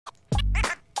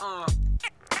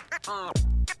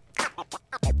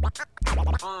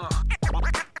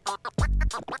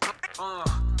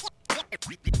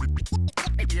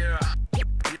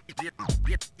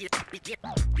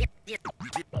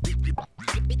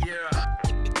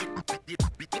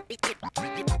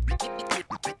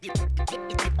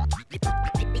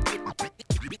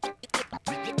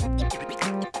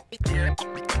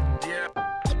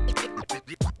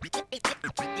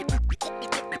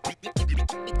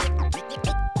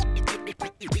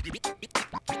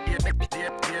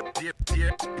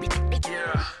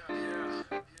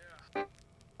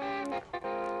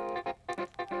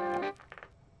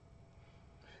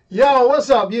Yo, what's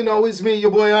up? You know, it's me,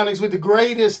 your boy Onyx, with the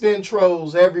greatest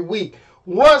intros every week.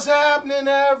 What's happening,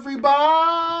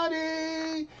 everybody?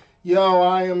 Yo,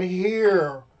 I am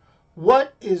here.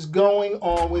 What is going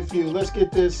on with you? Let's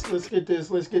get this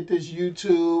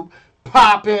YouTube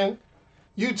popping.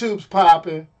 YouTube's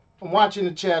popping. I'm watching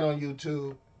the chat on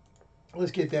YouTube.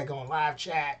 Let's get that going. Live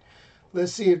chat.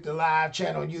 Let's see if the live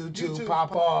chat on YouTube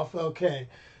pop off. Okay.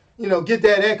 You know, get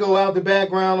that echo out the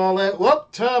background, all that. Well,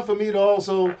 time for me to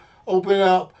also open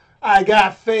up. I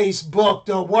got Facebook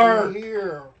to work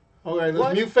here. All right,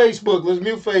 let's mute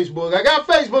Facebook. I got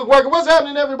Facebook working. What's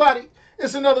happening, everybody?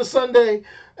 It's another Sunday,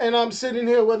 and I'm sitting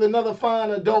here with another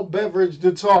fine adult beverage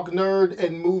to talk nerd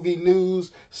and movie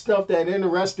news, stuff that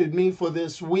interested me for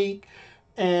this week,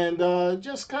 and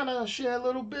just kind of share a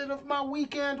little bit of my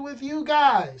weekend with you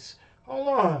guys. Hold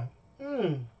on.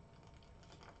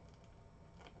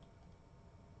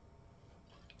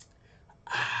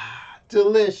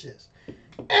 Delicious.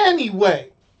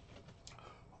 Anyway,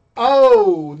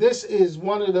 this is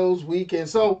one of those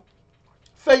weekends. So,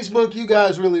 Facebook, you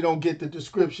guys really don't get the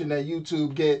description that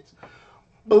YouTube gets.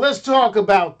 But let's talk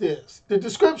about this. The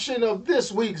description of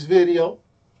this week's video.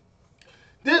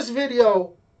 This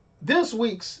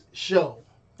week's show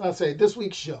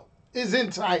is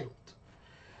entitled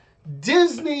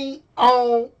Disney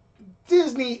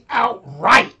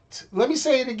outright. Let me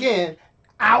say it again.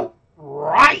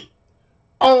 Outright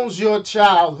owns your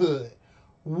childhood.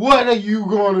 What are you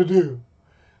going to do?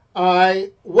 All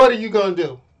right. What are you going to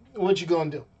do? What you going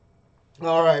to do?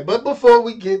 All right. But before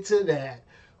we get to that,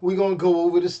 we're going to go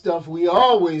over the stuff we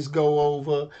always go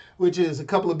over, which is a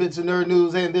couple of bits of nerd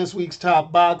news and this week's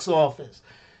top box office.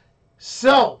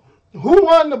 So, who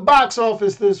won the box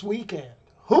office this weekend?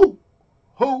 Who?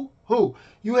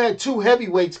 You had two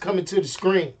heavyweights coming to the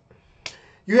screen.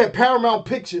 You had Paramount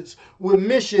Pictures with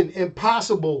Mission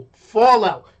Impossible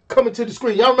Fallout coming to the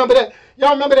screen. Y'all remember that?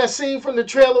 Y'all remember that scene from the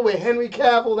trailer with Henry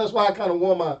Cavill? That's why I kind of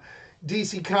wore my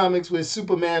DC Comics with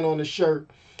Superman on the shirt.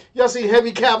 Y'all see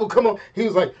Henry Cavill come on? He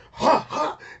was like, ha,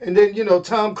 ha. And then, you know,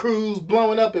 Tom Cruise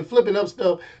blowing up and flipping up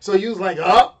stuff. So he was like,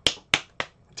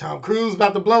 Tom Cruise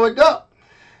about to blow it up.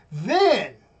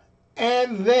 Then,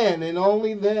 and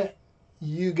only then,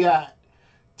 you got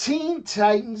Teen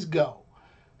Titans Go.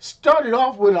 Started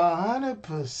off with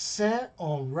 100%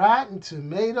 on Rotten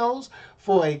Tomatoes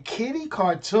for a kiddie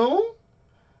cartoon?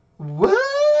 What?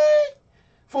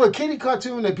 For a kiddie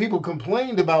cartoon that people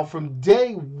complained about from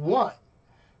day one.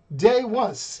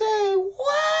 Say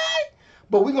what?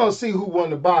 But we're going to see who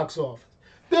won the box office.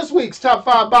 This week's top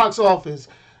 5 box office.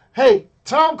 Hey,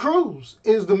 Tom Cruise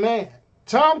is the man.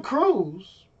 Tom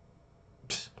Cruise,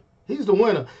 he's the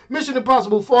winner. Mission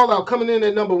Impossible Fallout coming in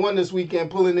at number 1 this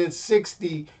weekend, pulling in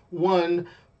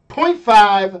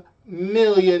 $61.5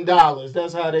 million.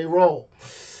 That's how they roll.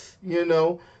 You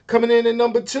know, coming in at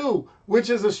number 2, which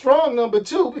is a strong number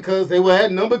 2 because they were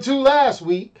at number 2 last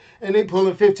week, and they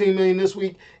pulling $15 million this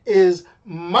week, is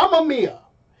Mamma Mia.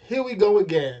 Here we go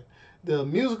again. The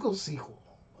musical sequel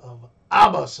of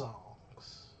ABBA songs.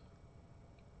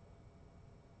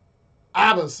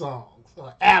 ABBA.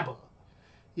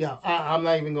 Yeah, I'm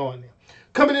not even going there.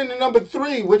 Coming in at number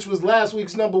 3, which was last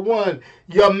week's number 1,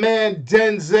 your man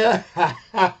Denzel.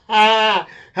 How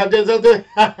Denzel do?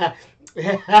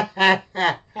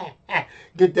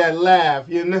 Get that laugh,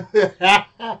 you know.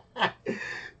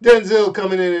 Denzel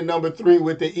coming in at number 3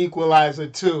 with The Equalizer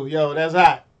 2. Yo, that's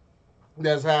hot.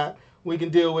 We can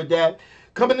deal with that.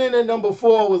 Coming in at number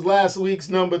 4 was last week's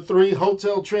number 3,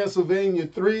 Hotel Transylvania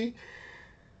 3.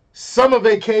 Summer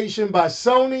Vacation by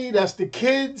Sony. That's the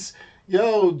kids.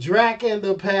 Yo, Drac and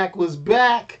the Pack was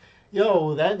back.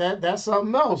 Yo, that's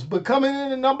something else. But coming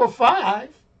in at number 5,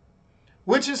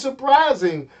 which is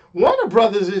surprising, Warner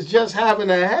Brothers is just having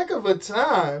a heck of a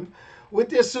time with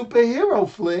their superhero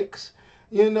flicks.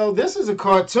 You know, this is a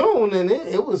cartoon, and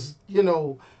it was, you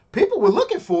know, people were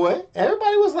looking for it.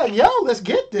 Everybody was like, yo, let's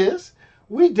get this.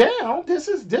 We down. This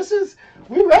is,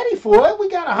 we ready for it. We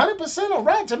got 100% on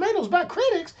Rotten Tomatoes by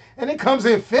critics, and it comes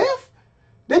in 5th.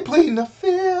 They pleading the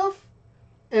fifth,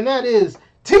 and that is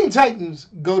Teen Titans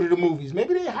Go to the Movies.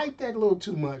 Maybe they hyped that a little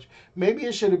too much. Maybe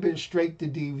it should have been straight to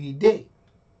DVD.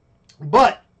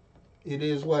 But it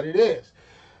is what it is.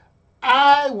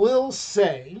 I will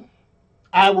say,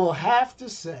 I will have to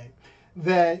say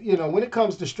that, when it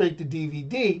comes to straight to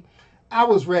DVD, I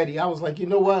was ready. I was like, you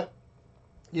know what?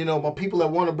 My people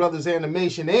at Warner Brothers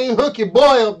Animation, they ain't hook your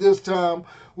boy up this time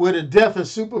with a Death of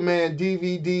Superman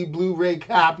DVD Blu-ray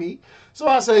copy. So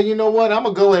I said, you know what? I'm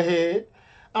going to go ahead.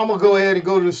 I'm going to go ahead and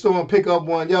go to the store and pick up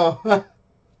one. Yo,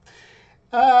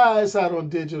 it's out on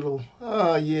digital.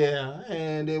 Oh, yeah.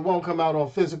 And it won't come out on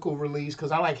physical release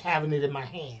because I like having it in my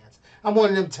hands. I'm one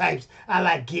of them types. I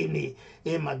like getting it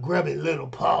in my grubby little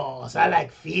paws. I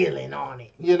like feeling on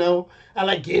it, I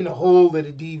like getting a hold of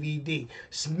the DVD,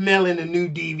 smelling the new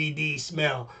DVD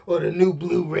smell or the new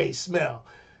Blu-ray smell.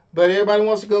 But everybody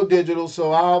wants to go digital,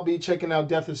 so I'll be checking out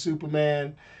Death of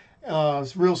Superman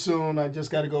real soon. I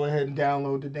just got to go ahead and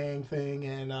download the dang thing,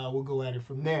 and we'll go at it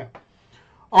from there.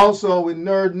 Also, in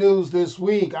nerd news this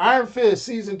week, Iron Fist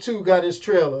Season 2 got its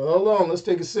trailer. Hold on, let's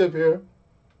take a sip here.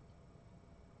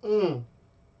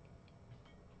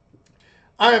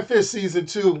 Iron Fist Season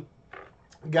 2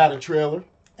 got a trailer.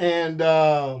 And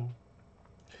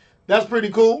that's pretty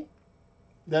cool.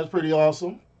 That's pretty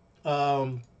awesome.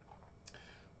 One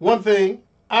thing,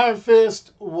 Iron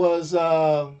Fist was,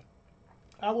 I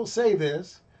will say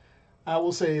this.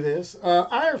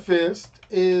 Iron Fist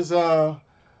is,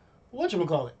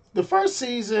 whatchamacallit? The first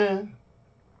season,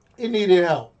 it needed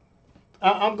help.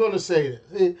 I'm going to say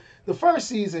this. The first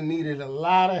season needed a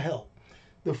lot of help.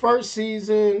 The first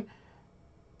season,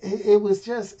 it was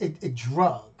just a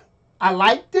drug. I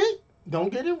liked it.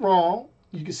 Don't get it wrong.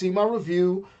 You can see my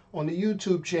review on the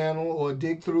YouTube channel or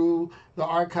dig through the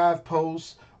archive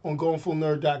posts on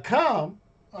GoingFullNerd.com.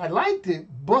 I liked it,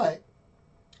 but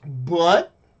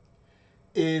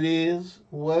it is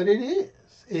what it is.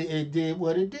 It did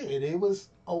what it did. It was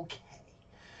okay.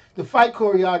 The fight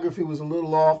choreography was a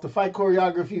little off. The fight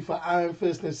choreography for Iron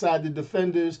Fist Inside the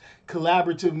Defenders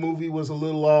collaborative movie was a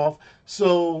little off.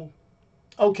 So,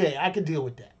 okay, I could deal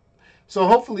with that. So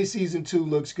hopefully season 2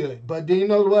 looks good. But do you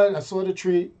know what? I saw the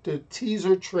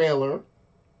teaser trailer,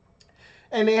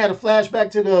 and they had a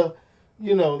flashback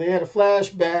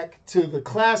to the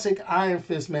classic Iron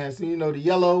Fist mask. The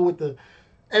yellow with the,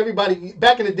 everybody,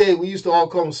 back in the day, we used to all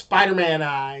call them Spider-Man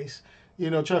eyes.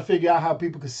 Trying to figure out how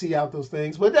people could see out those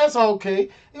things. But that's okay.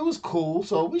 It was cool.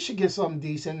 So we should get something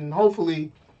decent. And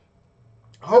hopefully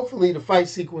the fight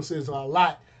sequences are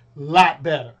a lot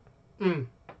better.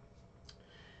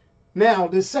 Now,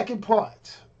 the second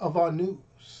part of our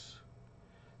news.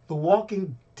 The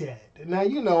Walking Dead.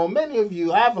 Now, many of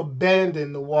you, I've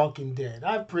abandoned The Walking Dead.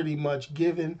 I've pretty much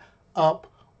given up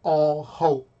all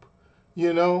hope,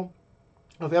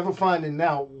 of ever finding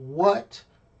out what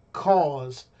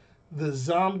caused the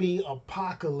zombie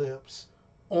apocalypse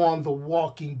on The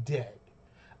Walking Dead.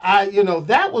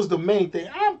 That was the main thing.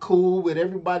 I'm cool with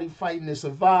everybody fighting to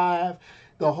survive,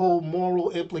 the whole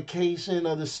moral implication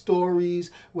of the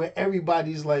stories where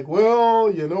everybody's like,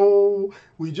 well,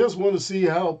 we just want to see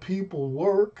how people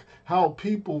work, how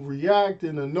people react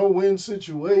in a no-win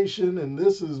situation, and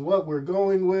this is what we're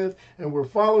going with, and we're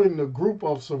following the group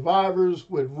of survivors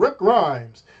with Rick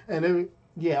Grimes. And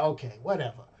yeah, okay,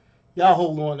 whatever. Y'all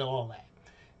hold on to all that.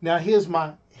 Now here's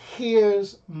my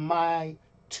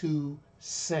 2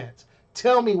 cents.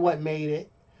 Tell me what made it.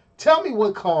 Tell me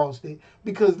what caused it,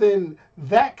 because then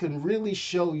that can really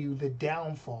show you the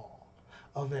downfall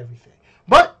of everything.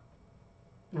 But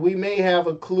we may have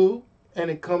a clue, and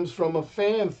it comes from a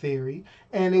fan theory,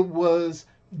 and it was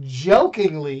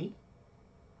jokingly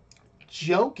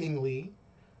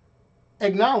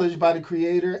acknowledged by the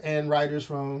creator and writers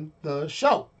from the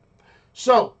show.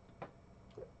 So,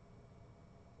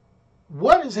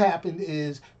 what has happened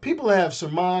is people have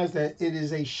surmised that it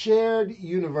is a shared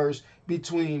universe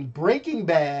between Breaking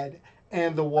Bad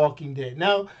and The Walking Dead.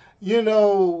 Now, you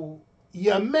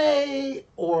may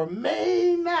or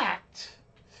may not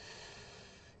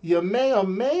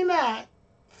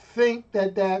think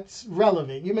that that's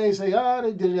relevant. You may say, oh,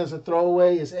 they did it as a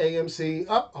throwaway. It's AMC.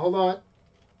 Oh, hold on.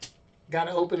 Got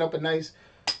to open up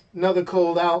another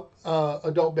cold out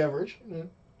adult beverage.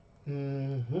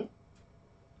 Mm-hmm.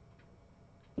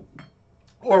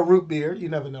 Or root beer, you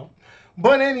never know.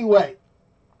 But anyway,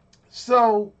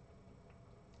 so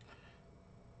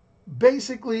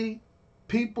basically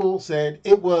people said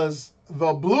it was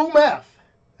the blue meth,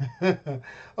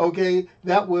 okay,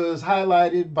 that was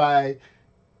highlighted by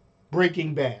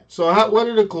Breaking Bad. So what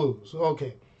are the clues?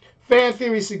 Okay, fan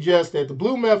theory suggests that the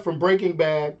blue meth from Breaking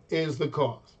Bad is the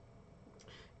cause.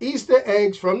 Easter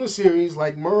eggs from the series,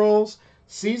 like Merle's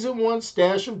season 1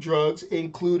 stash of drugs,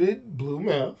 included blue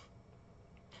meth.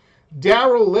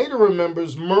 Daryl later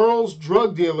remembers Merle's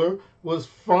drug dealer was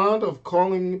fond of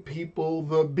calling people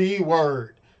the B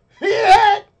word.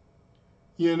 Yeah,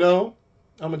 you know,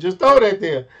 I'm going to just throw that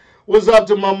there. What's up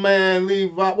to my man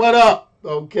Levi? What up?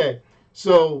 Okay,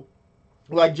 so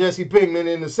like Jesse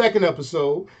Pinkman in the second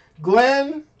episode,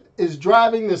 Glenn is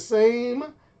driving the same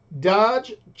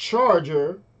Dodge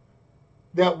Charger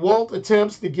that Walt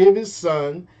attempts to give his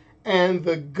son, and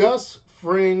the Gus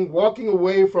Fring walking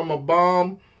away from a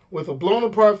bomb with a blown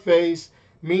apart face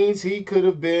means he could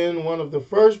have been one of the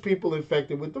first people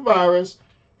infected with the virus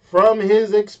from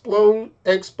his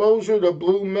exposure to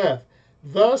blue meth,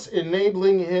 thus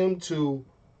enabling him to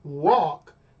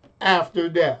walk after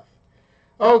death.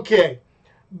 Okay,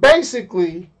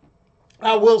 basically,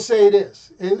 I will say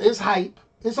this. It's hype.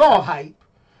 It's all hype.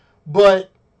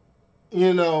 But,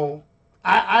 you know,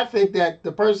 I think that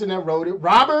the person that wrote it,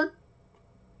 Robert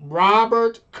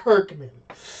Kirkman.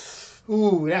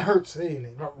 Ooh, that hurts saying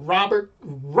it. Robert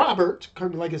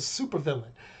Kirkman, like a supervillain.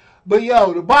 But,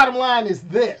 yo, the bottom line is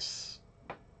this.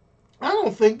 I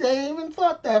don't think they even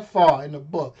thought that far in the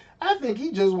book. I think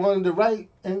he just wanted to write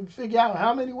and figure out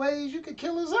how many ways you could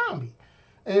kill a zombie.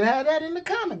 And had that in the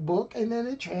comic book, and then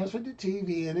it transferred to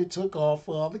TV, and it took off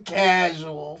for all the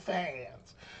casual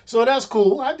fans. So that's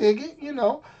cool. I dig it, you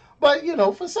know. But you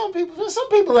know, for some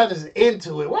people that is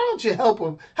into it, why don't you help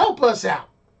us out?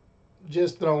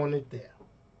 Just throwing it there.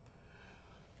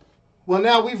 Well,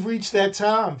 now we've reached that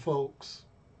time, folks.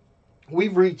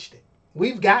 We've reached it.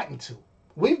 We've gotten to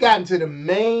the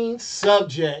main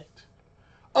subject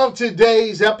of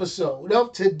today's episode,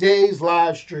 of today's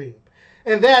live stream,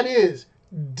 and that is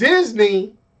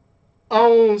Disney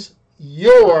owns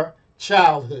your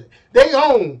childhood. They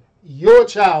own your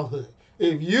childhood.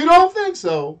 If you don't think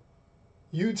so,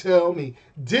 you tell me.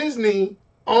 Disney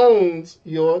owns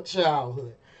your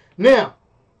childhood. Now,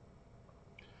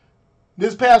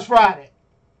 this past Friday,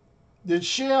 the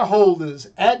shareholders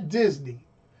at Disney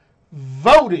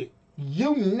voted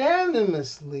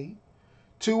unanimously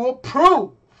to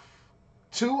approve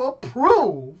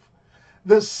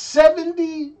the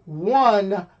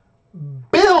 71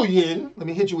 billion, let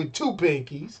me hit you with two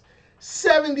pinkies,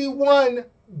 $71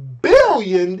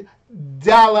 billion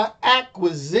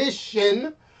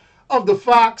acquisition of the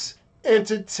Fox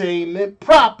Entertainment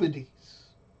properties.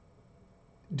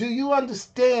 Do you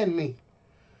understand me?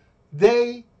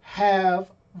 They have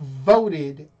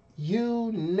voted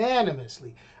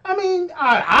unanimously. I mean,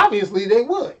 obviously they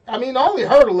would. I mean, the only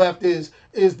hurdle left is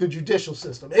the judicial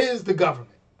system, is the government.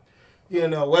 You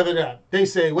know, whether that they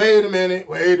say, wait a minute,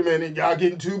 y'all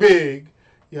getting too big.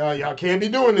 Y'all can't be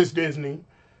doing this, Disney.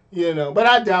 You know, but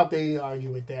I doubt they argue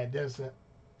with that.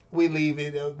 We leave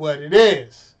it at what it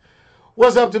is.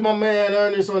 What's up to my man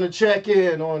Ernest on the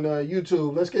check-in on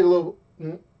YouTube? Let's get a little...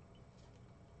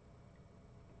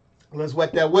 Let's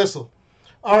wet that whistle.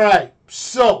 All right,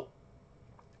 so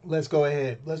let's go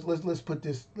ahead. Let's put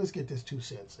this. Let's get this 2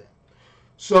 cents in.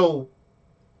 So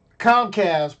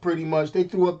Comcast pretty much they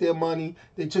threw up their money.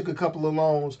 They took a couple of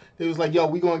loans. They was like, yo,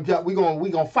 we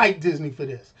gonna fight Disney for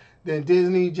this. Then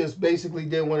Disney just basically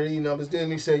did one of these numbers.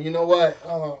 Disney said, you know what?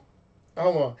 Hold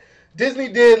on. Disney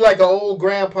did like an old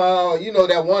grandpa, you know,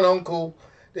 that one uncle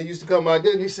that used to come out.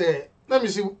 Disney said, let me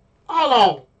see. Hold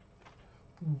on.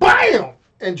 Bam!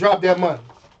 And dropped that money.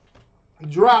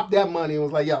 Dropped that money and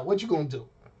was like, yo, what you gonna do?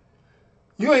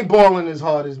 You ain't balling as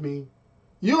hard as me.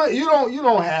 You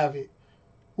don't have it.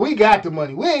 We got the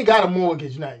money. We ain't got a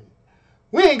mortgage, nothing.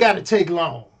 We ain't got to take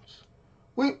loans.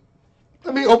 Let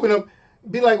me open up,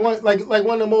 be like one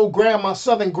of them old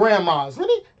southern grandmas. Let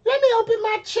me open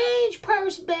my change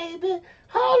purse, baby.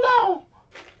 Hold on.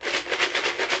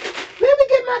 Let me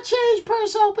get my change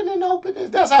purse open and open this.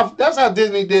 That's how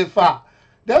Disney did Fox.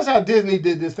 That's how Disney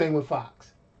did this thing with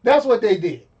Fox. That's what they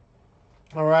did.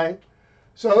 All right.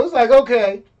 So it's like,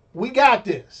 okay, we got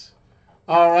this.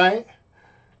 All right.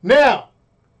 Now,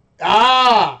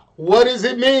 what does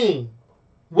it mean?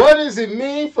 What does it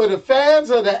mean for the fans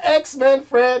of the X-Men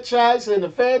franchise and the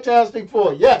Fantastic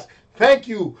Four? Yes, thank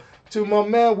you to my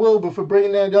man Wilbur for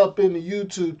bringing that up in the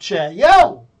YouTube chat.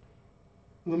 Yo,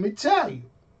 let me tell you,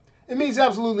 it means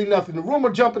absolutely nothing. The rumor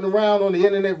jumping around on the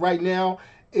internet right now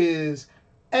is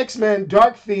X-Men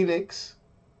Dark Phoenix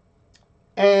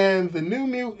and the New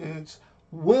Mutants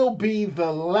will be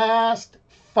the last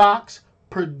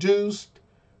Fox-produced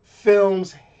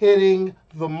films hitting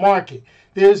the market.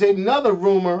 There's another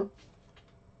rumor,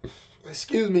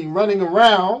 running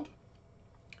around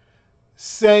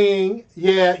saying,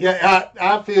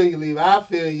 I feel you, Levi. I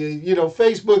feel you. You know,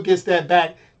 Facebook gets that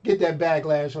back get that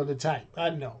backlash on the type.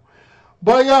 I know.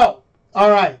 But yo, all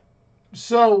right.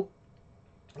 So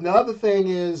the other thing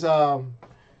is,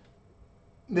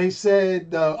 they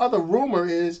said the other rumor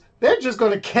is they're just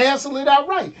going to cancel it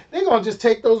outright. They're going to just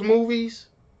take those movies.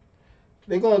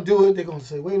 They're going to do it. They're going to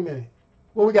say, wait a minute.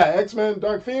 What we got? X-Men,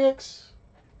 Dark Phoenix,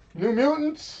 New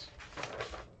Mutants,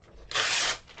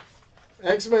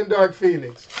 X-Men, Dark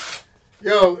Phoenix.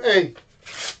 Yo, hey,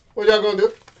 what y'all going to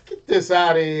do? Get this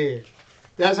out of here.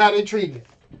 That's how they treating it.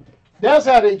 That's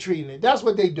how they treating it. That's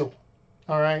what they do.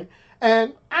 All right?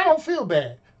 And I don't feel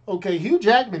bad. Okay, Hugh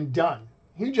Jackman done.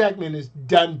 Hugh Jackman is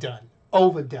done.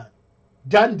 Overdone.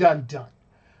 Done.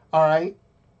 All right?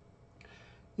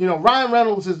 You know, Ryan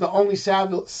Reynolds is the only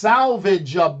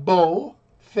salvageable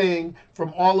thing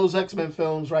from all those X-Men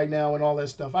films right now and all that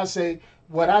stuff.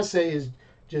 What I say is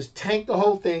just tank the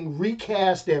whole thing,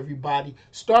 recast everybody,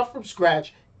 start from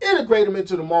scratch, integrate them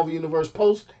into the Marvel Universe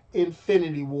post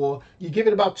Infinity War. You give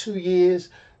it about 2 years,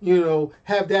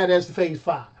 have that as the phase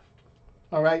 5.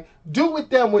 All right? Do with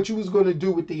them what you was going to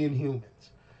do with the Inhumans.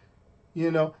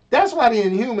 That's why the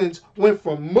Inhumans went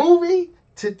from movie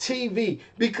to TV.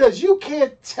 Because you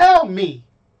can't tell me,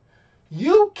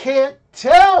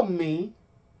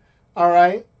 all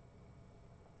right?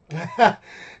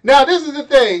 Now, this is the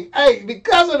thing. Hey,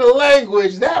 because of the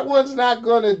language, that one's not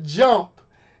going to jump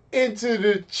into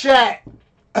the chat.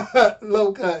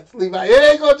 Low cuts, Levi.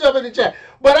 It ain't going to jump in the chat.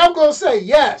 But I'm going to say,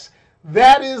 yes,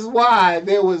 that is why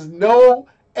there was no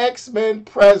X-Men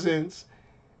presence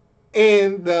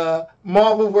in the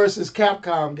Marvel vs.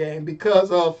 Capcom game, because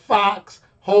of Fox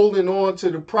holding on to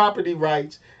the property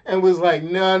rights and was like,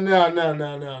 no.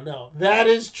 That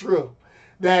is true.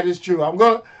 I'm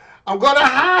gonna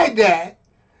hide that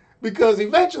because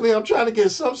eventually I'm trying to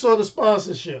get some sort of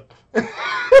sponsorship. I'm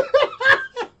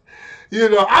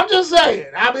just saying.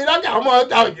 I mean,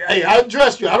 I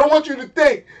addressed you. I don't want you to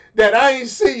think that I ain't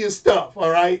see your stuff,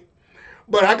 all right?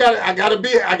 But I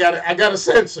gotta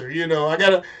censor.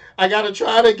 I gotta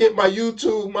try to get my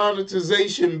YouTube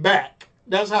monetization back.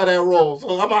 That's how that rolls.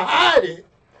 So I'm gonna hide it,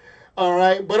 all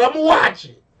right? But I'm gonna watch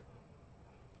it.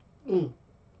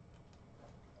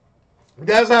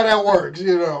 That's how that works.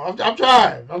 I'm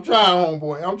trying,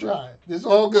 homeboy. I'm trying. It's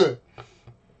all good.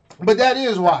 But that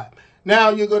is why. Now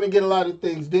you're gonna get a lot of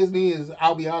things. Disney is.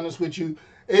 I'll be honest with you.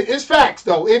 It's facts,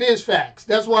 though. It is facts.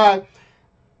 That's why.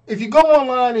 If you go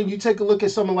online and you take a look at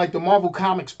some of like the Marvel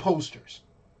Comics posters,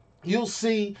 you'll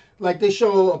see like they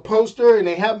show a poster and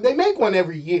they make one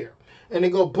every year. And they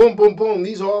go boom, boom, boom.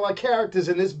 These are all our characters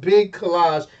in this big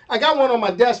collage. I got one on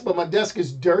my desk, but my desk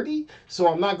is dirty, so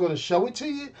I'm not going to show it to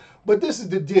you. But this is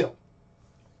the deal.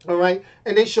 All right?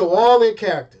 And they show all their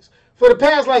characters. For the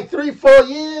past like 3-4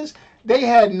 years, they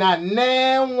had not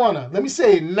none of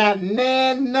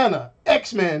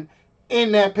X-Men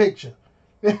in that picture.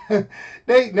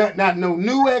 They not no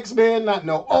new X-Men, not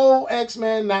no old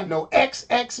X-Men, not no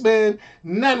X-Men,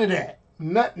 none of that.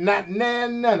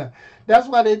 None of. That's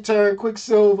why they turned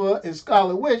Quicksilver and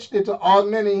Scarlet Witch into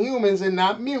augmented humans and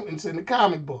not mutants in the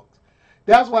comic books.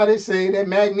 That's why they say that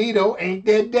Magneto ain't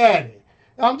their daddy.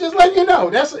 I'm just letting you know.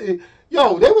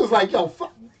 They was like,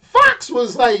 Fox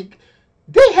was like,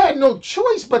 they had no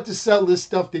choice but to sell this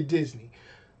stuff to Disney.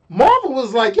 Marvel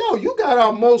was like, you got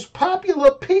our most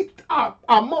popular,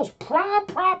 our most prime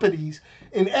properties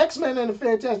in X-Men and the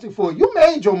Fantastic Four. You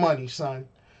made your money, son.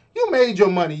 You made your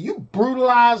money. You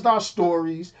brutalized our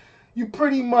stories. You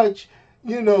pretty much,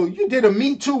 you did a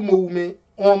Me Too movement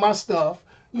on my stuff,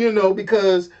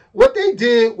 because what they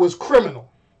did was criminal.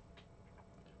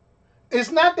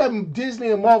 It's not that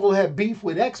Disney and Marvel had beef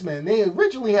with X-Men. They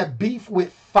originally had beef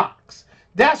with Fox.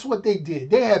 That's what they did.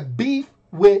 They had beef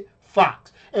with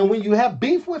Fox. And when you have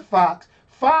beef with Fox,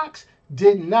 Fox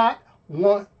did not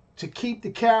want to keep the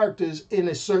characters in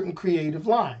a certain creative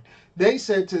line. They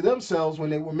said to themselves when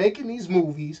they were making these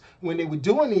movies, when they were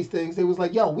doing these things, they was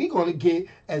like, we're going to get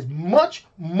as much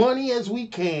money as we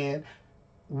can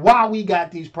while we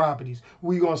got these properties.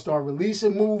 We're going to start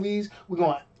releasing movies. We're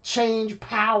going to change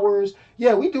powers.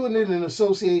 Yeah, we're doing it in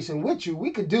association with you.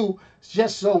 We could do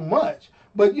just so much.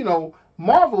 But,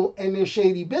 Marvel and their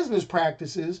shady business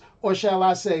practices, or shall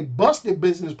I say busted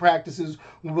business practices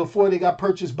before they got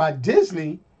purchased by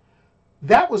Disney,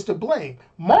 that was to blame.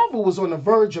 Marvel was on the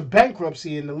verge of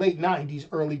bankruptcy in the late 90s,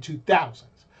 early 2000s.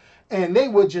 And they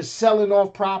were just selling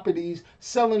off properties,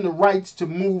 selling the rights to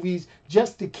movies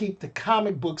just to keep the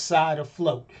comic book side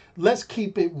afloat. Let's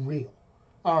keep it real.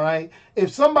 All right?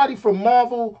 If somebody from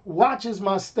Marvel watches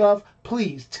my stuff,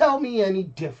 please tell me any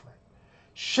different.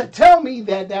 Tell me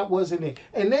that wasn't it.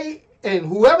 And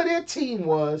whoever their team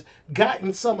was,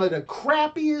 gotten some of the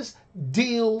crappiest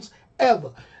deals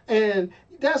ever. And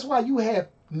that's why you have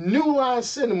New Line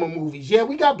Cinema movies. Yeah,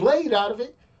 we got Blade out of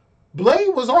it.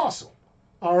 Blade was awesome.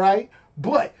 All right.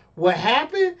 But what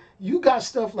happened? You got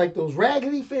stuff like those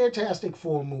Raggedy Fantastic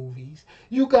Four movies.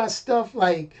 You got stuff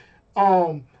like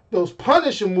those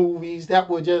Punisher movies that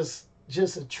were just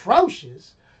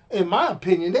atrocious. In my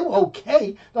opinion, they were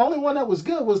okay. The only one that was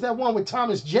good was that one with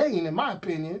Thomas Jane, in my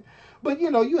opinion. But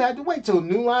you had to wait till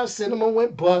New Line Cinema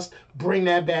went bust, bring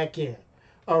that back in.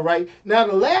 All right. Now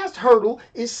the last hurdle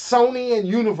is Sony and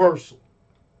Universal.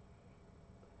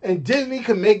 And Disney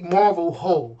can make Marvel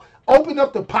whole. Open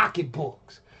up the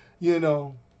pocketbooks, you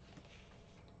know.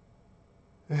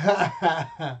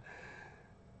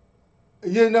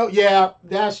 Yeah,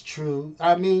 that's true.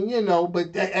 I mean,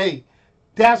 but hey,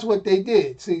 that's what they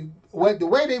did. See,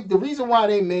 the reason why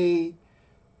they made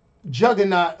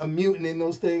Juggernaut a mutant in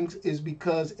those things is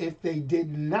because if they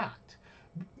did not,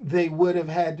 they would have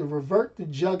had to revert the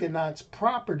Juggernaut's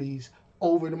properties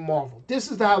over to Marvel.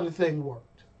 This is how the thing worked.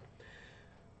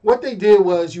 What they did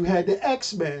was you had the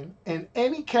X-Men, and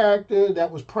any character that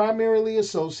was primarily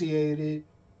associated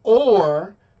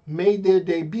or made their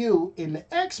debut in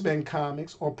the X-Men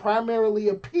comics or primarily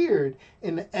appeared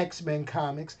in the X-Men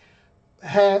comics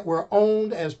were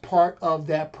owned as part of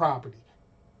that property.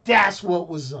 That's what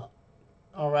was up.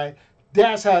 All right?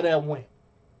 That's how that went.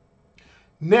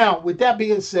 Now, with that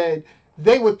being said,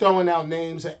 they were throwing out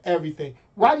names and everything.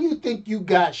 Why do you think you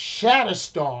got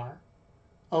Shatterstar?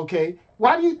 Okay?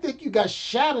 Why do you think you got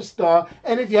Shatterstar?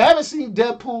 And if you haven't seen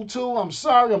Deadpool 2, I'm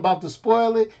sorry, I'm about to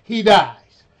spoil it. He dies.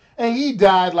 And he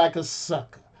died like a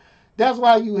sucker. That's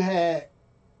why you had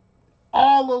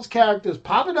all those characters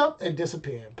popping up and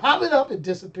disappearing, popping up and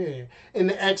disappearing in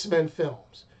the X-Men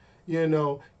films.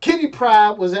 Kitty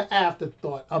Pryde was an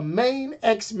afterthought. A main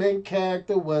X-Men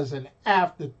character was an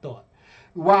afterthought.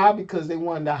 Why? Because they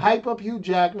wanted to hype up Hugh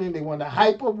Jackman, they wanted to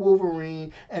hype up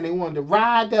Wolverine, and they wanted to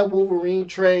ride that Wolverine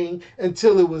train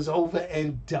until it was over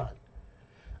and done.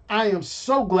 I am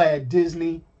so glad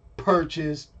Disney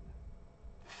purchased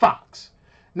Fox.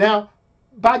 Now,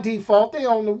 by default, they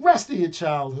own the rest of your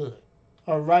childhood.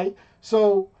 All right?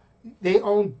 So they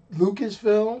own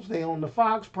Lucasfilms, they own the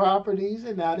Fox properties,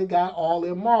 and now they got all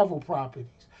their Marvel properties.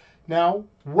 Now,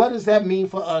 what does that mean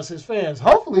for us as fans?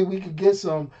 Hopefully, we could get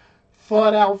some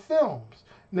thought out films.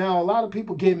 Now, a lot of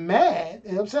people get mad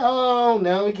and say, oh,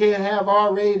 now we can't have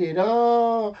R-rated.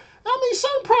 Oh, I mean,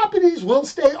 some properties will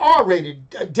stay R-rated.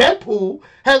 Deadpool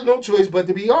has no choice but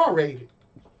to be R-rated.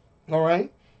 All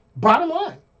right? Bottom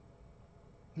line.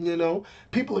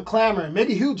 People are clamoring.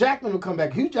 Maybe Hugh Jackman will come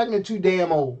back. Hugh Jackman too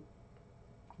damn old.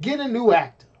 Get a new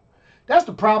actor. That's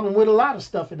the problem with a lot of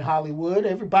stuff in Hollywood.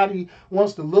 Everybody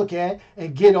wants to look at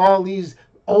and get all these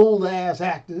old ass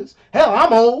actors. Hell,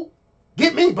 I'm old.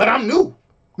 Get me, but I'm new.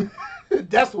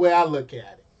 That's the way I look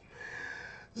at it.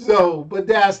 So, but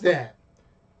that's that.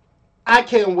 I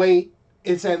can't wait.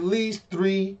 It's at least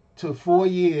 3 to 4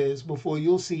 years before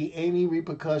you'll see any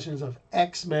repercussions of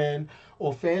X-Men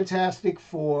or Fantastic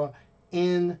Four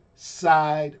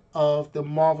inside of the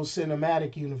Marvel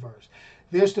Cinematic Universe.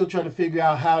 They're still trying to figure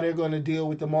out how they're going to deal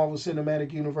with the Marvel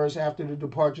Cinematic Universe after the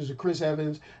departures of Chris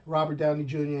Evans, Robert Downey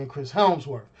Jr., and Chris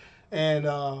Hemsworth, and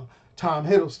Tom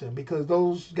Hiddleston, because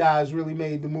those guys really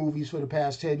made the movies for the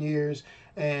past 10 years.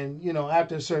 And,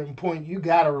 after a certain point, you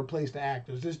got to replace the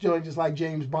actors. This joint just like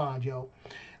James Bond, yo.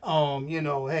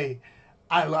 Hey,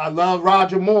 I love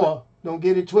Roger Moore. Don't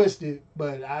get it twisted.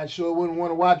 But I sure wouldn't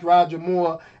want to watch Roger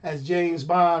Moore as James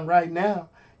Bond right now.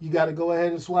 You got to go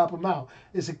ahead and swap him out.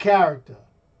 It's a character.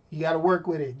 You got to work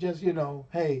with it. Just,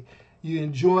 hey, you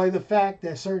enjoy the fact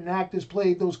that certain actors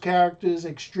played those characters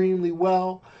extremely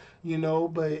well,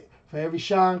 but for every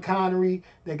Sean Connery,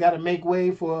 they got to make way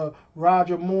for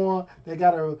Roger Moore. They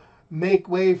got to make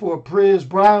way for Pierce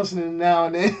Brosnan now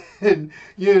and then. And,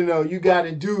 you got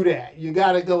to do that. You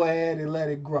got to go ahead and let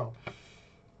it grow.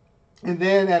 And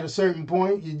then at a certain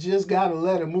point, you just got to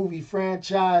let a movie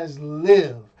franchise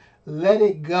live. Let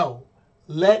it go.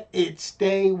 Let it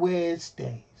stay where it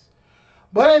stays.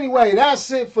 But anyway,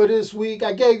 that's it for this week.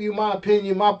 I gave you my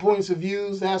opinion, my points of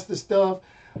views. That's the stuff.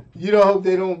 Hope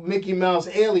they don't Mickey Mouse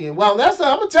Alien. Well, I'm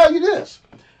going to tell you this.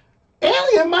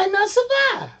 Alien might not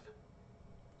survive.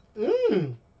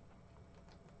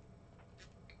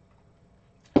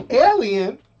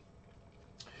 Alien,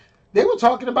 they were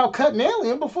talking about cutting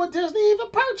Alien before Disney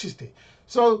even purchased it.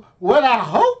 So what I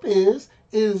hope is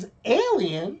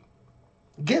Alien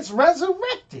gets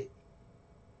resurrected.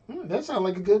 That sounds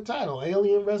like a good title,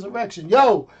 Alien Resurrection.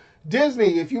 Yo,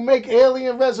 Disney, if you make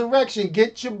Alien Resurrection,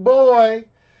 get your boy.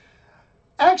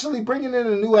 Actually, bringing in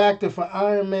a new actor for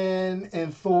Iron Man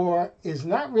and Thor is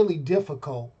not really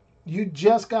difficult. You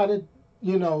just got to,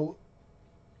 you know,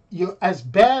 you as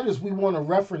bad as we want to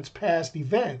reference past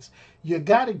events, you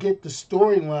got to get the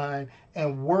storyline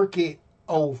and work it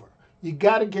over. You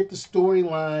got to get the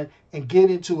storyline and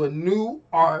get into a new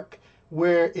arc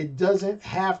where it doesn't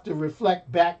have to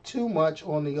reflect back too much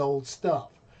on the old stuff.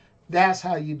 That's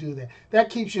how you do that. That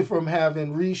keeps you from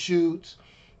having reshoots.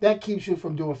 That keeps you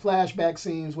from doing flashback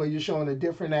scenes where you're showing a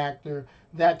different actor,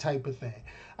 that type of thing.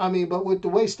 I mean, but with the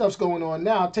way stuff's going on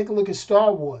now, take a look at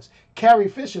Star Wars. Carrie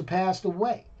Fisher passed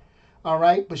away. All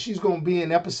right, but she's going to be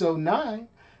in episode 9.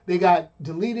 They got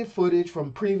deleted footage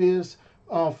from previous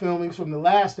filmings from the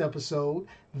last episode.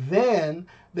 Then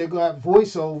they got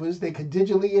voiceovers. They could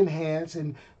digitally enhance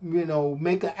and, you know,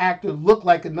 make an actor look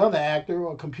like another actor,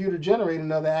 or computer generate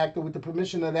another actor with the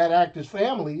permission of that actor's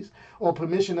families or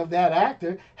permission of that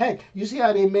actor. Heck, you see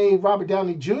how they made Robert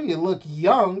Downey Jr. look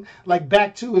young, like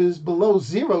back to his below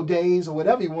zero days or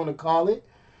whatever you want to call it.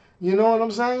 You know what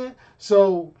I'm saying?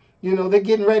 So, you know, they're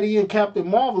getting ready in Captain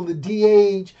Marvel to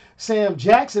de-age Sam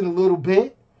Jackson a little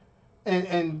bit.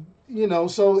 And you know,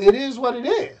 so it is what it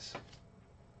is.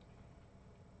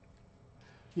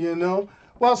 You know?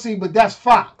 Well, see, but that's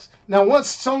Fox. Now, I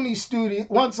said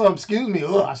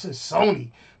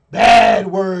Sony. Bad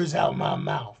words out my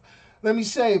mouth. Let me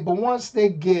say, but once they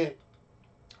get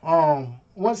Marvel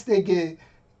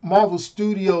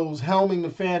Studios helming the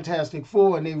Fantastic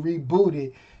Four and they reboot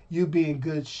it, you be in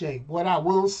good shape. What I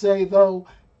will say though,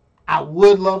 I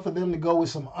would love for them to go with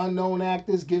some unknown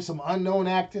actors, give some unknown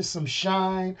actors some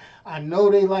shine. I know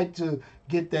they like to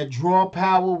get that draw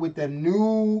power with them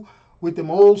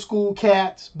old school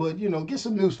cats, but you know, get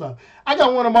some new stuff. I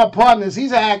got one of my partners,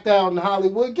 he's an actor out in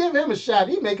Hollywood. Give him a shot.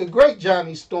 He make a great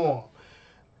Johnny Storm.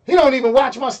 He don't even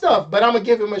watch my stuff, but I'm gonna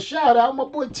give him a shout out. My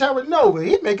boy Terra Nova.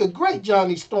 He'd make a great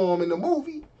Johnny Storm in the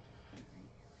movie.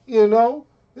 You know,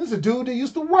 this is a dude that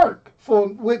used to work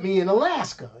with me in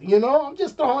Alaska. You know, I'm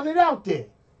just throwing it out there.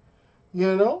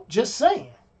 You know, just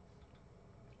saying.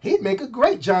 He'd make a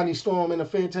great Johnny Storm in a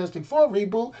Fantastic Four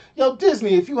reboot. Yo,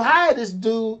 Disney, if you hire this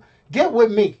dude, get with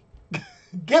me.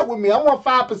 Get with me. I want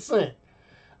 5%.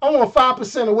 I want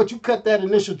 5% of what you cut that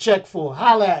initial check for.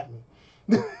 Holla at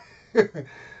me.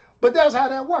 But that's how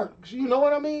that works. You know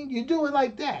what I mean? You do it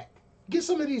like that. Get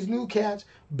some of these new cats,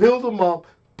 build them up,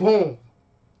 boom.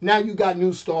 Now you got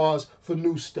new stars for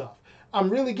new stuff.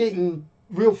 I'm really getting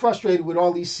real frustrated with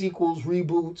all these sequels,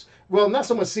 reboots. Well, not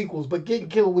so much sequels, but getting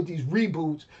killed with these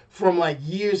reboots from like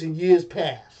years and years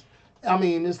past. I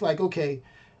mean, it's like, okay,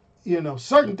 you know,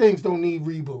 certain things don't need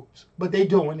reboots, but they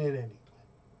doing it anyway.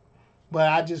 But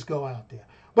I just go out there.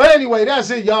 But anyway, that's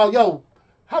it, y'all. Yo,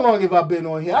 how long have I been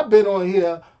on here? I've been on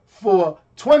here for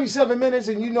 27 minutes,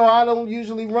 and you know I don't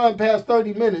usually run past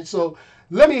 30 minutes. So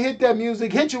let me hit that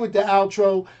music, hit you with the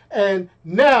outro. And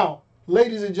now,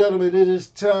 ladies and gentlemen, it is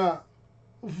time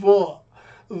for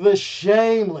the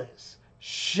shameless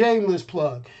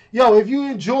plug. Yo, if you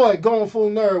enjoy Going Full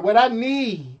Nerd, what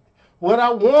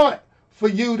I want for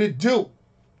you to do,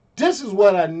 this is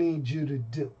what I need you to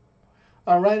do.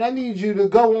 All right, I need you to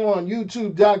go on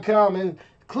youtube.com and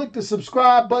click the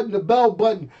subscribe button, the bell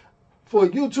button for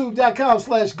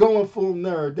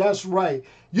youtube.com/goingfullnerd. That's right.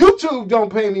 YouTube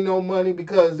don't pay me no money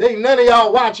because ain't none of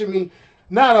y'all watching me.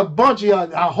 Not a bunch of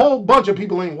y'all, a whole bunch of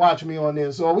people ain't watching me on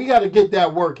there. So we got to get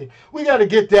that working. We got to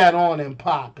get that on and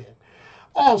popping.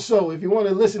 Also, if you want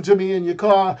to listen to me in your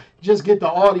car, just get the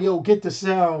audio, get the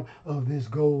sound of this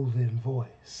golden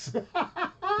voice.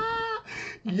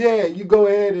 Yeah, you go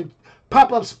ahead and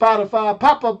pop up Spotify,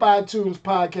 pop up iTunes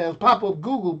Podcast, pop up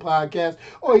Google Podcast,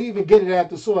 or even get it at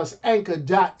the source,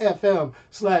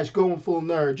 anchor.fm/Going Full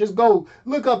Nerd. Just go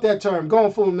look up that term,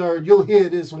 Going Full Nerd. You'll hear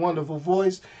this wonderful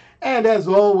voice. And as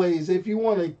always, if you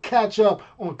want to catch up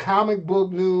on comic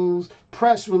book news,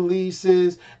 press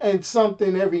releases, and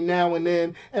something every now and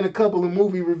then, and a couple of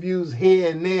movie reviews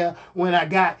here and there when I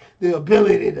got the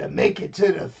ability to make it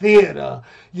to the theater,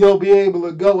 you'll be able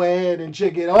to go ahead and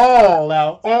check it all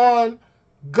out on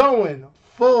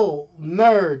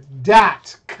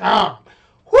goingfullnerd.com.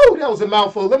 Whew, that was a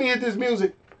mouthful. Let me hit this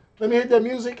music. Let me hit that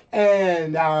music,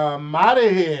 and I'm out of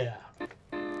here.